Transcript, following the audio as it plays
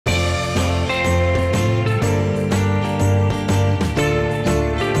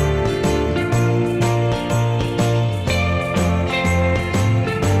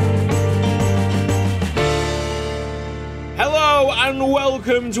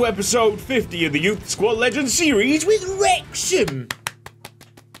welcome to episode 50 of the Youth Squad Legends series with Wrexham.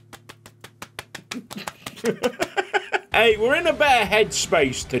 Hey, we're in a better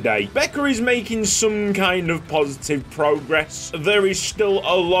headspace today. Becca is making some kind of positive progress. There is still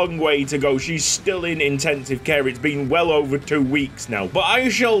a long way to go. She's still in intensive care. It's been well over 2 weeks now. But I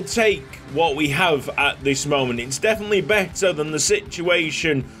shall take what we have at this moment. It's definitely better than the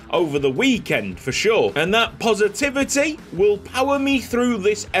situation over the weekend, for sure. And that positivity will power me through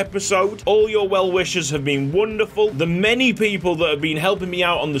this episode. All your well wishes have been wonderful. The many people that have been helping me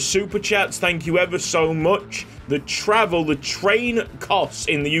out on the super chats, thank you ever so much. The train costs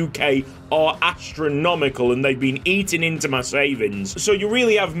in the UK are astronomical, and they've been eating into my savings. So you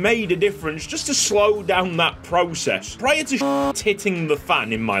really have made a difference just to slow down that process. Prior to hitting the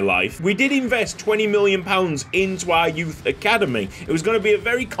fan in my life, we did invest £20 million into our youth academy. It was going to be a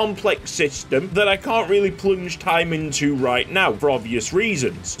very complex system that I can't really plunge time into right now for obvious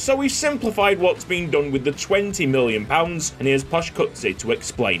reasons. So we've simplified what's been done with the £20 million, and here's Posh Cutsy to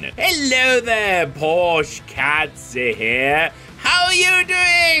explain it. Hello there, Posh Cutsy here. How are you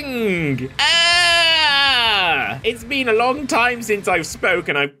doing? It's been a long time since I've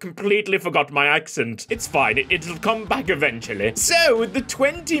spoken. I've completely forgot my accent. It's fine. It'll come back eventually. So, with the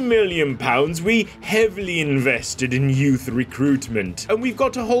 £20 million, we heavily invested in youth recruitment. And we've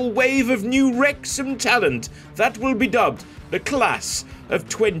got a whole wave of new Wrexham talent that will be dubbed the class of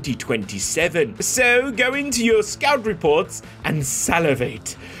 2027. So, go into your scout reports and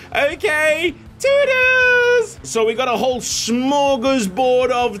salivate. Okay? Toodles! So we got a whole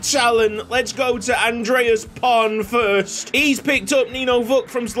smorgasbord of talent. Let's go to Andreas Pon first. He's picked up Nino Vuk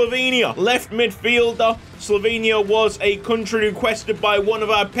from Slovenia, left midfielder. Slovenia was a country requested by one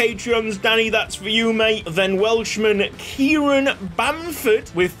of our Patreons. Danny, that's for you, mate. Then Welshman Kieran Bamford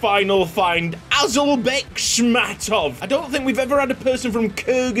with final find Azulbek Smatov. I don't think we've ever had a person from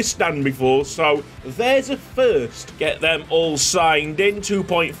Kyrgyzstan before, so there's a first. Get them all signed in.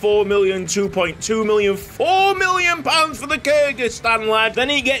 2.4 million, 2.2 million, £4 million for the Kyrgyzstan lad. Then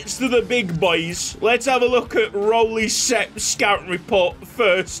he gets to the big boys. Let's have a look at Rolly Sepp's scout report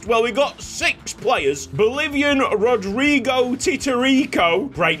first. Well, we got 6 players. Bolivian Rodrigo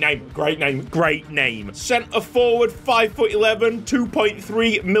Titarico. Great name, great name, great name. Centre forward, 5'11",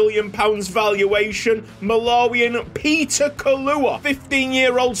 £2.3 million valuation. Malawian Peter Kalua,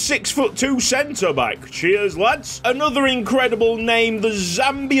 15-year-old, 6'2" centre-back. Cheers, lads. Another incredible name, the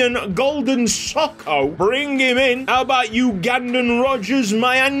Zambian Golden Socko. Bring him in. How about Ugandan Rogers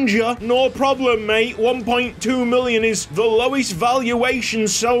Mayanja? No problem, mate. 1.2 million is the lowest valuation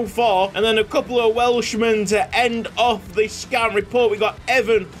so far. And then a couple of Welshmen to end off this scout report. We got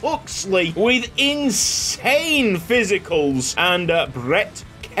Evan Huxley with insane physicals, and Brett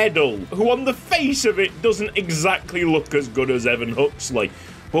Keddle, who on the face of it doesn't exactly look as good as Evan Huxley.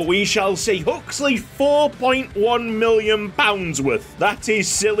 But we shall see. Huxley, £4.1 million worth. That is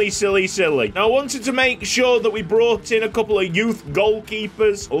silly, silly, silly. Now, I wanted to make sure that we brought in a couple of youth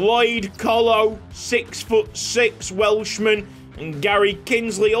goalkeepers. Lloyd Collo, 6'6", Welshman. And Gary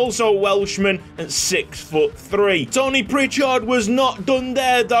Kinsley, also a Welshman, at 6'3". Tony Pritchard was not done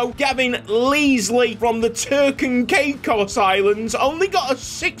there, though. Gavin Leasley from the Turk and Caicos Islands only got a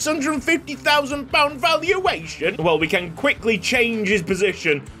 £650,000 valuation. Well, we can quickly change his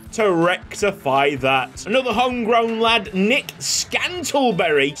position to rectify that. Another homegrown lad, Nick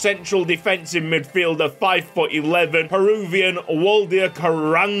Scantleberry, central defensive midfielder, 5'11", Peruvian Waldir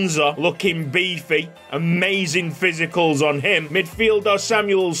Carranza, looking beefy, amazing physicals on him. Midfielder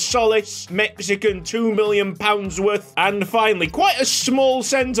Samuel Solis, Mexican, £2 million worth. And finally, quite a small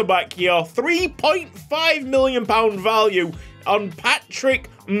centre-back here, £3.5 million value on Patrick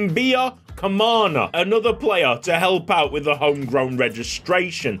Mbia Kamana, another player to help out with the homegrown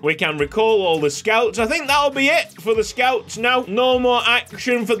registration. We can recall all the scouts. I think that'll be it for the scouts now. No more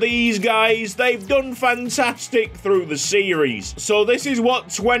action for these guys. They've done fantastic through the series. So this is what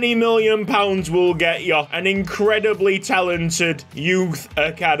 £20 million will get you. An incredibly talented youth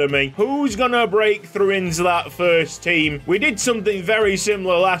academy. Who's gonna break through into that first team? We did something very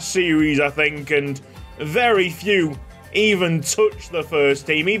similar last series, I think, and very few even touched the first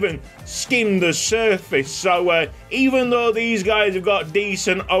team, even skimmed the surface. So even though these guys have got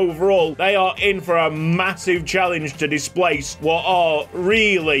decent overall, they are in for a massive challenge to displace what are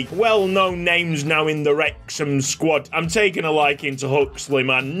really well-known names now in the Wrexham squad. I'm taking a liking to Huxley,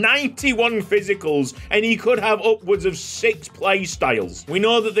 man. 91 physicals, and he could have upwards of 6 play styles. We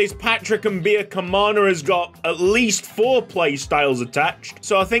know that this Patrick and Mbia Kamana has got at least 4 play styles attached,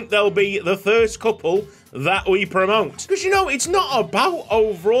 so I think they'll be the first couple that we promote. Because, you know, it's not about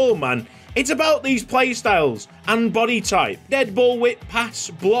overall, man. It's about these play styles and body type. Dead ball whip, pass,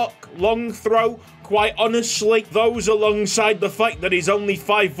 block, long throw. Quite honestly, those alongside the fact that he's only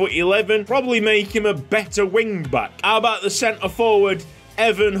 5'11" probably make him a better wing back. How about the centre forward,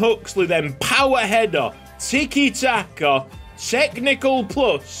 Evan Huxley then? Power header, tiki-taka, technical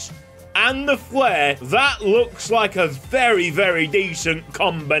plus, and the flair. That looks like a very, very decent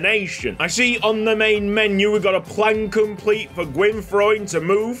combination. I see on the main menu we've got a plan complete for Gwynthroin to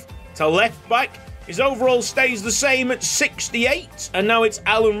move to left back. His overall stays the same at 68. And now it's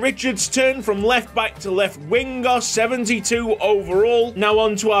Alan Richards' turn from left back to left winger, 72 overall. Now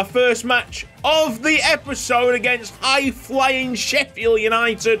on to our first match of the episode against high-flying Sheffield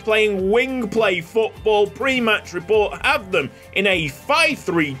United, playing wing play football. Pre-match report have them in a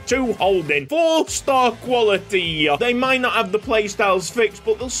 5-3-2 holding. 4-star quality. They might not have the play styles fixed,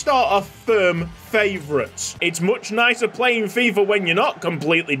 but they'll start off firm favourites. It's much nicer playing FIFA when you're not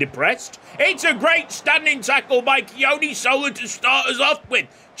completely depressed. It's a great standing tackle by Keone Sola to start us off with.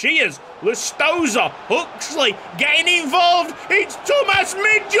 Cheers, Lestoza, Huxley getting involved. It's Thomas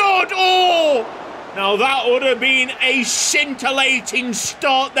Midfield. Oh! Now that would have been a scintillating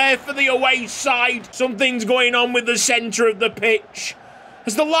start there for the away side. Something's going on with the centre of the pitch.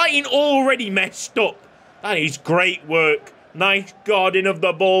 Has the lighting already messed up? That is great work. Nice guarding of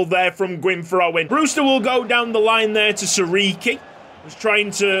the ball there from Gwynthroin. Brewster will go down the line there to Sariki. Was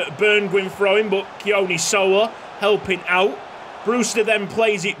trying to burn Gwynthroin, but Keone Sola helping out. Brewster then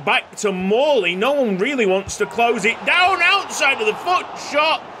plays it back to Morley. No one really wants to close it down. Outside of the foot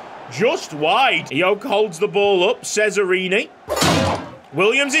shot. Just wide. Ioka holds the ball up. Cesarini.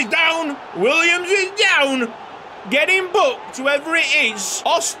 Williams is down. Williams is down. Getting booked, whoever it is.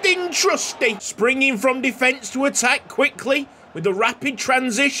 Austin Trusty. Springing from defence to attack quickly with the rapid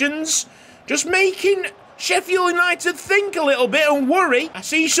transitions. Just making Sheffield United think a little bit and worry. I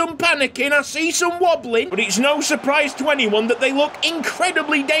see some panicking, I see some wobbling, but it's no surprise to anyone that they look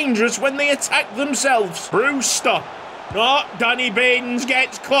incredibly dangerous when they attack themselves. Brewster. Oh, Danny Binns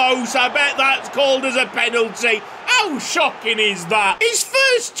gets close. I bet that's called as a penalty. How shocking is that? His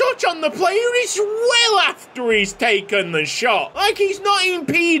first touch on the player is well after he's taken the shot. Like he's not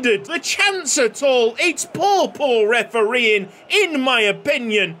impeded the chance at all. It's poor refereeing, in my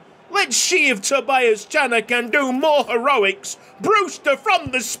opinion. Let's see if Tobias Channer can do more heroics. Brewster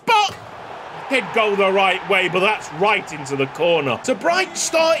from the spot. Did go the right way, but that's right into the corner. It's a bright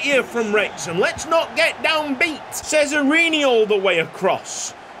start here from Wrexham. Let's not get downbeat. Cesarini all the way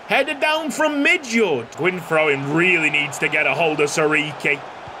across. Headed down from Midfield. Gwynthroin really needs to get a hold of Sariki.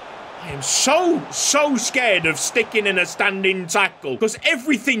 I am so scared of sticking in a standing tackle because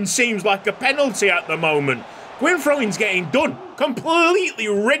everything seems like a penalty at the moment. Gwynthroin's getting done. Completely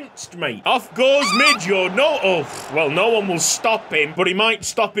rinsed, mate. Off goes Midfield. No one will stop him, but he might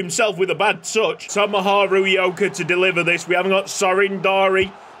stop himself with a bad touch. Tomoharu Ioka to deliver this. We haven't got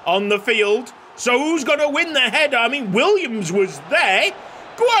Sorindari on the field. So who's going to win the header? I mean, Williams was there.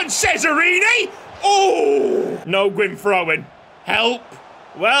 Go on, Cesarini. Oh! No Gwynthroin. Help.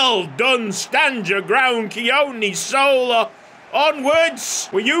 Well done. Stand your ground, Keone Sola. Onwards.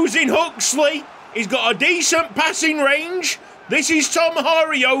 We're using Huxley. He's got a decent passing range. This is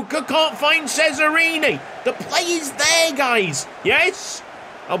Tomoharu Ioka. Can't find Cesarini. The play is there, guys. Yes?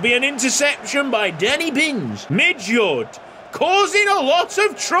 There'll be an interception by Danny Binns. Midfield causing a lot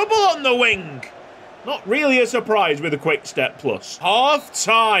of trouble on the wing. Not really a surprise with a quick step plus. Half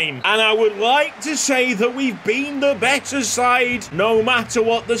time. And I would like to say that we've been the better side, no matter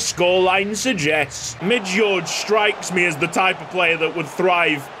what the scoreline suggests. Midfield strikes me as the type of player that would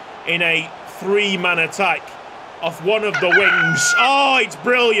thrive in a three-man attack off one of the wings. Oh, it's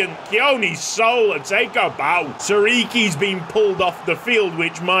brilliant. Keone Sola, take a bow. Sariki's been pulled off the field,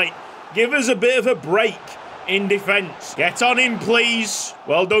 which might give us a bit of a break in defence. Get on him, please.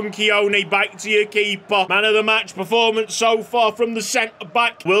 Well done, Keone. Back to your keeper. Man of the match performance so far from the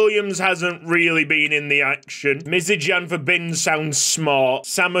centre-back. Williams hasn't really been in the action. Mizijan for Binns sounds smart.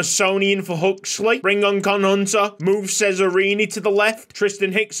 Samasonian for Huxley. Bring on Con Hunter. Move Cesarini to the left.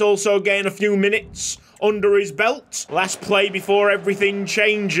 Tristan Hicks also getting a few minutes under his belt. Last play before everything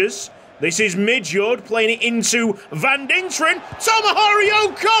changes. This is Midfield playing it into Van Dinteren. Tomoharu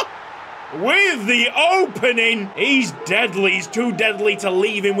Ioka with the opening. He's deadly. He's too deadly to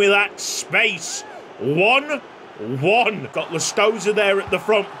leave him with that space. 1-1. Got Lestoza there at the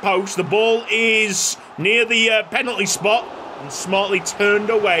front post. The ball is near the penalty spot and smartly turned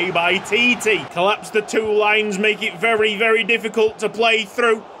away by TT. Collapse the two lines, make it very difficult to play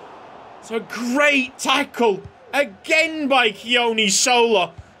through. It's a great tackle again by Keone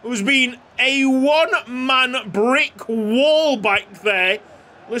Sola, who's been a one-man brick wall back there.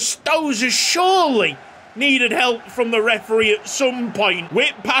 Lestosa surely needed help from the referee at some point.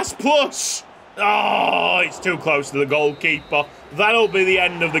 Whip pass plus. Oh, it's too close to the goalkeeper. That'll be the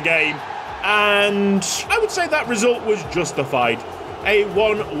end of the game. And I would say that result was justified. A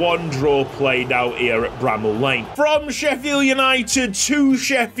 1-1 draw played out here at Bramall Lane. From Sheffield United to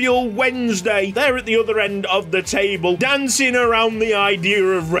Sheffield Wednesday, they're at the other end of the table, dancing around the idea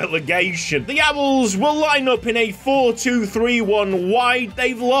of relegation. The Owls will line up in a 4-2-3-1 wide.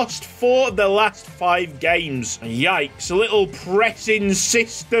 They've lost 4 of their last 5 games. Yikes, a little pressing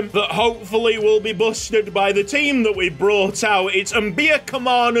system that hopefully will be busted by the team that we brought out. It's Mbia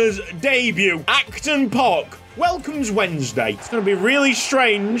Kamana's debut. Acton Park welcomes Wednesday. It's going to be really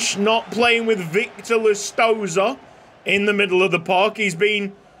strange not playing with Victor Lestosa in the middle of the park. He's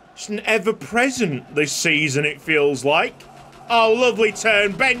been just an ever-present this season, it feels like. Oh, lovely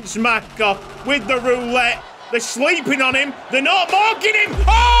turn. Benchmaker with the roulette. They're sleeping on him. They're not marking him.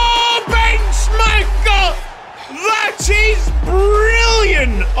 Oh, Benchmaker! That is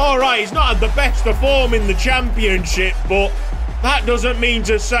brilliant! All right, he's not had the best of form in the championship, but that doesn't mean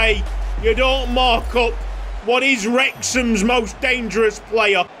to say you don't mark up what is Wrexham's most dangerous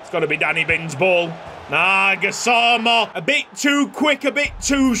player. It's got to be Danny Binns' ball. Gasama, a bit too quick, a bit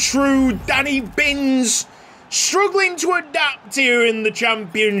too shrewd. Danny Binns struggling to adapt here in the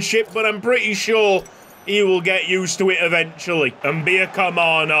championship, but I'm pretty sure he will get used to it eventually. And Mbia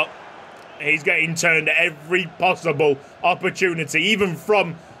Kamana, he's getting turned at every possible opportunity, even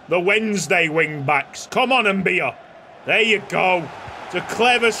from the Wednesday wing-backs. Come on, Mbia. There you go. It's a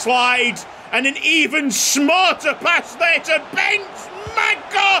clever slide. And an even smarter pass there to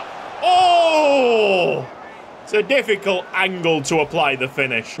Benchmaker. Oh! It's a difficult angle to apply the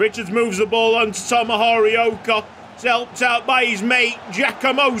finish. Richards moves the ball on to Tomohiro Oka. It's helped out by his mate,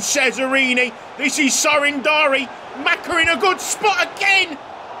 Giacomo Cesarini. This is Sorindari. Maka in a good spot again.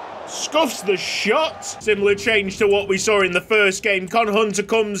 Scuffs the shot. Similar change to what we saw in the first game. Con Hunter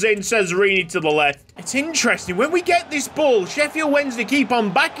comes in, Cesarini to the left. It's interesting. When we get this ball, Sheffield Wednesday keep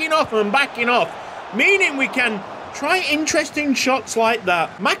on backing off and backing off, meaning we can try interesting shots like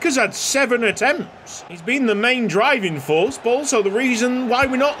that. Maka's had 7 attempts. He's been the main driving force, but also the reason why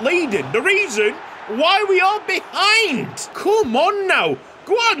we're not leading. The reason why we are behind. Come on now.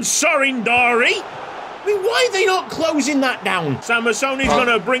 Go on, Sorindari. I mean, why are they not closing that down? Samasoni's going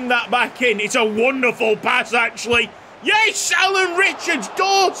to bring that back in. It's a wonderful pass, actually. Yes, Alan Richards,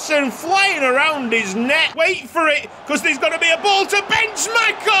 Dawson flying around his net. Wait for it, because there's going to be a ball to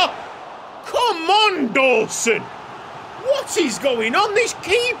Benchmaker. Come on, Dawson. What is going on? This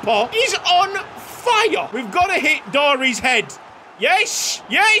keeper is on fire. We've got to hit Dari's head. Yes,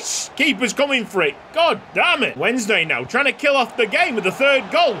 yes. Keeper's coming for it. God damn it. Wednesday now, trying to kill off the game with the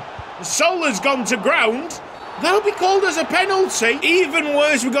 3rd goal. Sola's gone to ground. That'll be called as a penalty. Even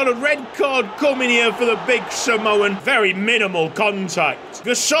worse, we've got a red card coming here for the big Samoan. Very minimal contact.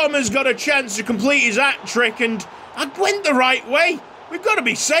 Gasama's got a chance to complete his hat-trick, and I went the right way. We've got to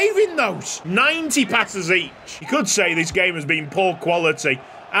be saving those. 90 passes each. You could say this game has been poor quality.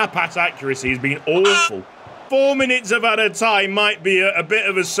 Our pass accuracy has been awful. 4 minutes of added time might be a bit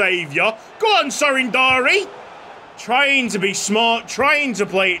of a saviour. Go on, Sorindari. Trying to be smart, trying to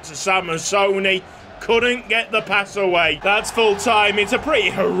play it to Samasoni. Couldn't get the pass away. That's full time. It's a pretty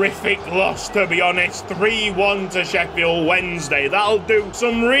horrific loss, to be honest. 3-1 to Sheffield Wednesday. That'll do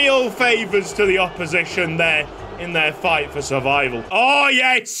some real favours to the opposition there in their fight for survival. Oh,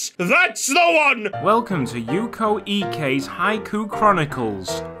 yes! That's the one! Welcome to Yuko Ike's Haiku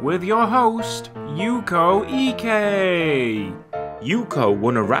Chronicles with your host, Yuko Ike. Yuko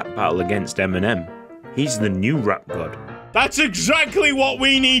won a rap battle against Eminem. He's the new rap god. That's exactly what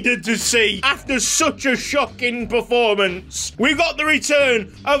we needed to see after such a shocking performance. We got the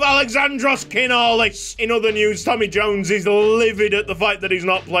return of Alexandros Kinalis. In other news, Tommy Jones is livid at the fact that he's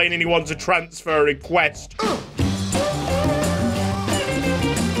not playing and he wants a transfer request.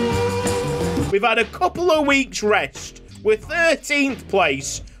 We've had a couple of weeks rest. We're 13th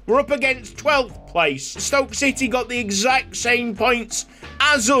place. We're up against 12th place. Stoke City got the exact same points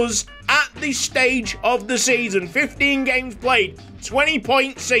as us at this stage of the season. 15 games played, 20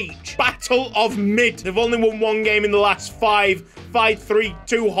 points each. Battle of mid. They've only won 1 game in the last 5.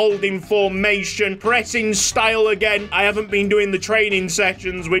 5-3-2 holding formation. Pressing style again. I haven't been doing the training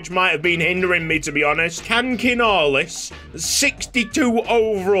sessions, which might have been hindering me, to be honest. Can Kinalis, 62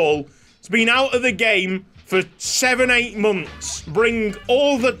 overall, has been out of the game for 7-8 months. Bring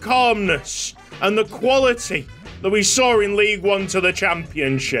all the calmness and the quality that we saw in League One to the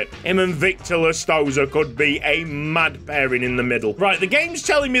Championship. Him and Victor Lustosa could be a mad pairing in the middle. Right, the game's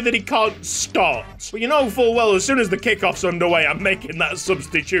telling me that he can't start. But you know full well, as soon as the kickoff's underway, I'm making that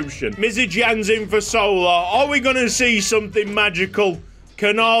substitution. Mizidjan's in for Solar. Are we going to see something magical?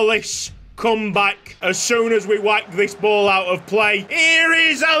 Canales come back as soon as we whack this ball out of play. Here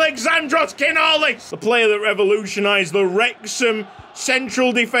is Alexandros Canales, the player that revolutionised the Wrexham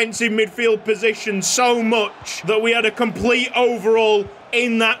central defensive midfield position so much that we had a complete overhaul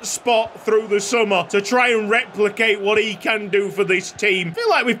in that spot through the summer to try and replicate what he can do for this team. I feel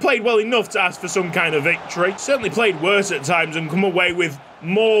like we've played well enough to ask for some kind of victory. Certainly played worse at times and come away with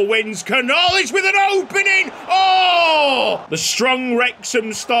more wins. Canales with an opening! Oh! The strong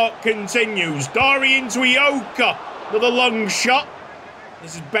Wrexham start continues. Dari into Ioka with a long shot.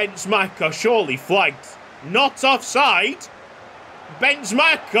 This is Benzemaker, surely flagged. Not offside.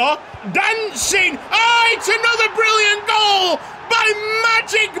 Benzemaker dancing. Ah, it's another brilliant goal by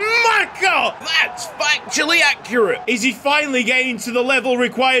Magic Maka. That's factually accurate. Is he finally getting to the level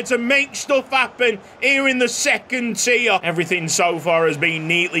required to make stuff happen here in the second tier? Everything so far has been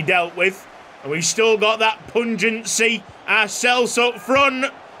neatly dealt with, and we've still got that pungency ourselves up front.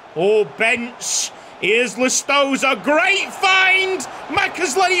 Oh, Bence. Here's Lustosa. Great find.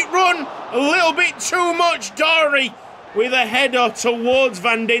 Maka's let it run a little bit too much. Dari with a header towards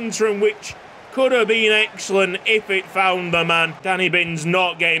Van Dinteren, which could have been excellent if it found the man. Danny Binns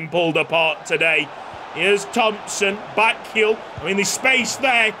not getting pulled apart today. Here's Thompson, back heel. I mean, there's space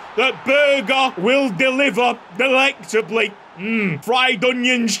there that Berger will deliver delectably. Fried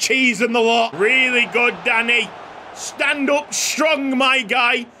onions, cheese and the lot. Really good, Danny. Stand up strong, my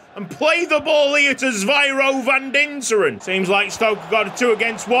guy, and play the ball here to Zviro Van Dinteren. Seems like Stoke got a 2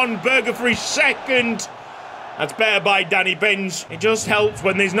 against 1. Berger for his second. That's better by Danny Binns. It just helps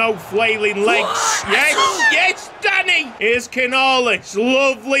when there's no flailing legs. Yes, Danny! Here's Canales.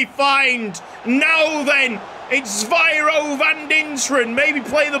 Lovely find. Now then, it's Zviro Van Dinteren. Maybe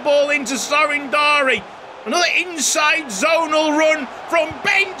play the ball into Sorin Dari. Another inside zonal run from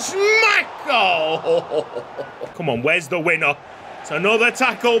Benzemaker. Oh. Come on, where's the winner? It's another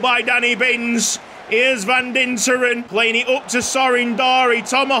tackle by Danny Binns. Here's Van Dinteren playing it up to Sorin Dari.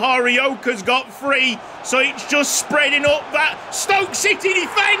 Tomohiro Ryoka's got free, so it's just spreading up that Stoke City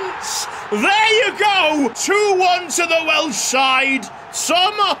defence. There you go. 2-1 to the Welsh side.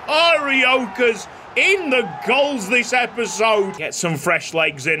 Tomohiro Ryoka's in the goals this episode. Get some fresh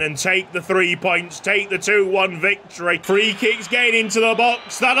legs in and take the 3 points. Take the 2-1 victory. Free kicks getting into the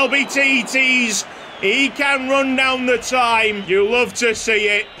box. That'll be TT's. He can run down the time. You love to see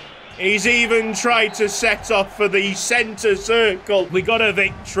it. He's even tried to set off for the centre circle. We got a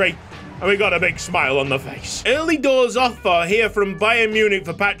victory, and we got a big smile on the face. Early doors offer here from Bayern Munich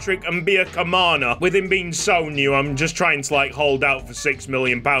for Patrick Mbia Kamana. With him being so new, I'm just trying to, like, hold out for £6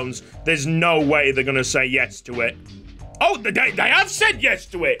 million. There's no way they're going to say yes to it. Oh, they have said yes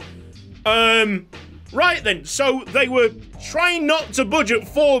to it. Right then, so they were trying not to budget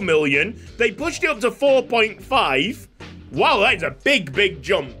 4 million. They pushed it up to 4.5. Wow, that is a big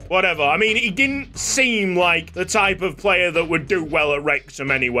jump. Whatever. I mean, he didn't seem like the type of player that would do well at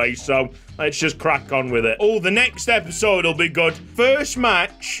Wrexham anyway, so let's just crack on with it. Oh, the next episode will be good. First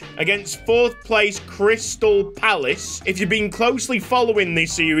match against 4th place Crystal Palace. If you've been closely following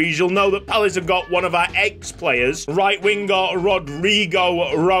this series, you'll know that Palace have got one of our ex-players, right winger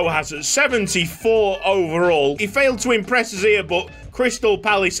Rodrigo Rojas, at 74 overall. He failed to impress us here, but Crystal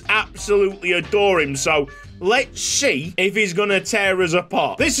Palace absolutely adore him, so let's see if he's gonna tear us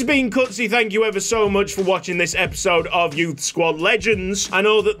apart. This has been Cutsy. Thank you ever so much for watching this episode of Youth Squad Legends. I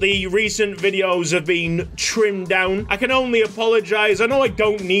know that the recent videos have been trimmed down. I can only apologise. I know I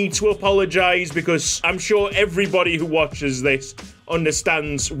don't need to apologise because I'm sure everybody who watches this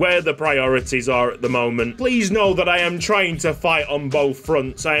understands where the priorities are at the moment. Please know that I am trying to fight on both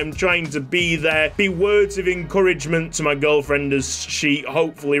fronts. I am trying to be there, be words of encouragement to my girlfriend as she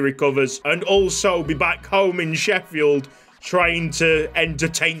hopefully recovers, and also be back home in Sheffield trying to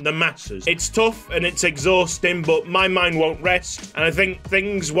entertain the masses. It's tough and it's exhausting, but my mind won't rest, and I think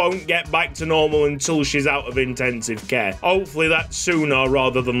things won't get back to normal until she's out of intensive care. Hopefully that's sooner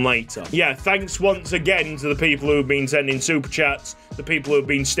rather than later. Yeah, thanks once again to the people who've been sending super chats, the people who've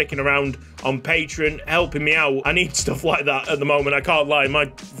been sticking around on Patreon, helping me out. I need stuff like that at the moment. I can't lie, my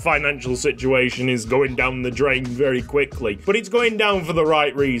financial situation is going down the drain very quickly, but it's going down for the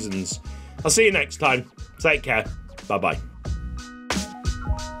right reasons. I'll see you next time. Take care. Bye-bye.